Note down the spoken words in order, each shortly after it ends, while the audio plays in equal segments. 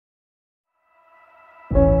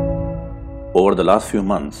Over the last few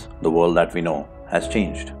months, the world that we know has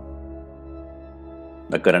changed.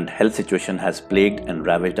 The current health situation has plagued and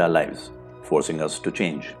ravaged our lives, forcing us to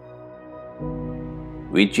change.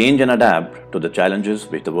 We change and adapt to the challenges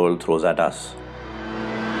which the world throws at us.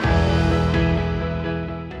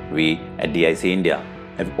 We at DIC India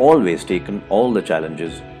have always taken all the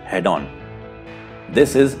challenges head-on.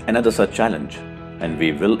 This is another such challenge, and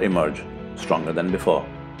we will emerge stronger than before.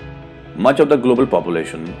 Much of the global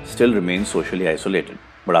population still remains socially isolated,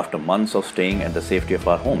 but after months of staying at the safety of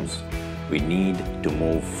our homes, we need to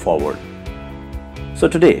move forward. So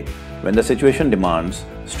today, when the situation demands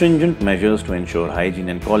stringent measures to ensure hygiene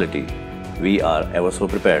and quality, we are ever so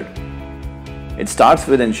prepared. It starts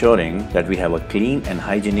with ensuring that we have a clean and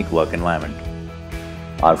hygienic work environment.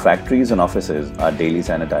 Our factories and offices are daily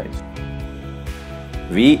sanitized.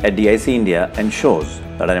 We at DIC India ensures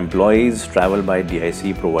that our employees travel by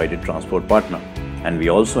DIC provided transport partner, and we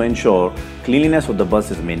also ensure cleanliness of the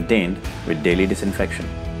bus is maintained with daily disinfection.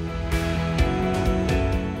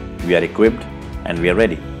 We are equipped and we are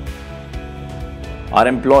ready. Our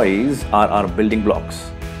employees are our building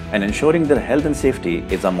blocks, and ensuring their health and safety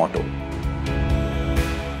is our motto.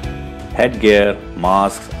 Headgear,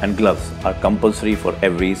 masks and gloves are compulsory for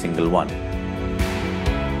every single one.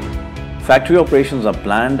 Factory operations are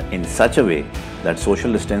planned in such a way that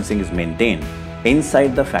social distancing is maintained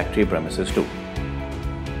inside the factory premises too.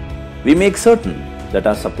 We make certain that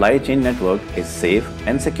our supply chain network is safe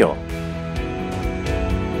and secure.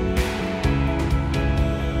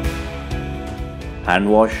 Hand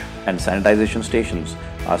wash and sanitization stations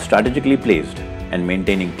are strategically placed, and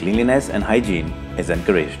maintaining cleanliness and hygiene is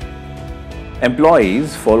encouraged.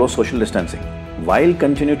 Employees follow social distancing while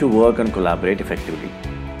continue to work and collaborate effectively.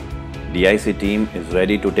 DIC team is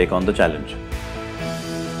ready to take on the challenge.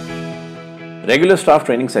 Regular staff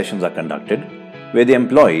training sessions are conducted where the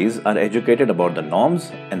employees are educated about the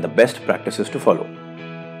norms and the best practices to follow.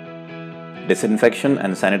 Disinfection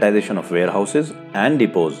and sanitization of warehouses and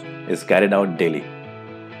depots is carried out daily.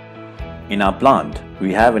 In our plant,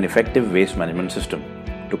 we have an effective waste management system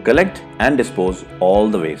to collect and dispose all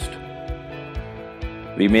the waste.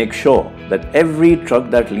 We make sure that every truck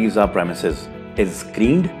that leaves our premises is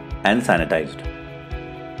screened and sanitized.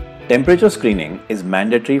 Temperature screening is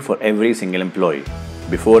mandatory for every single employee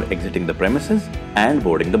before exiting the premises and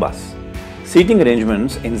boarding the bus. Seating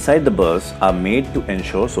arrangements inside the bus are made to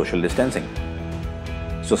ensure social distancing.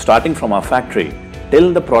 So starting from our factory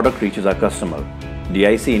till the product reaches our customer,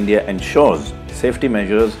 DIC India ensures safety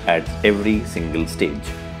measures at every single stage.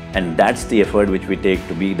 And that's the effort which we take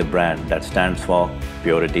to be the brand that stands for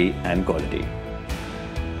purity and quality.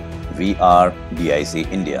 We are DIC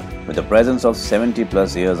India. With a presence of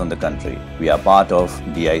 70+ years in the country, we are part of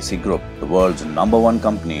DIC Group, the world's #1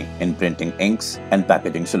 company in printing inks and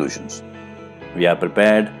packaging solutions. We are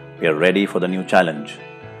prepared, we are ready for the new challenge.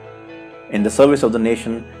 In the service of the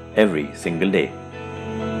nation every single day.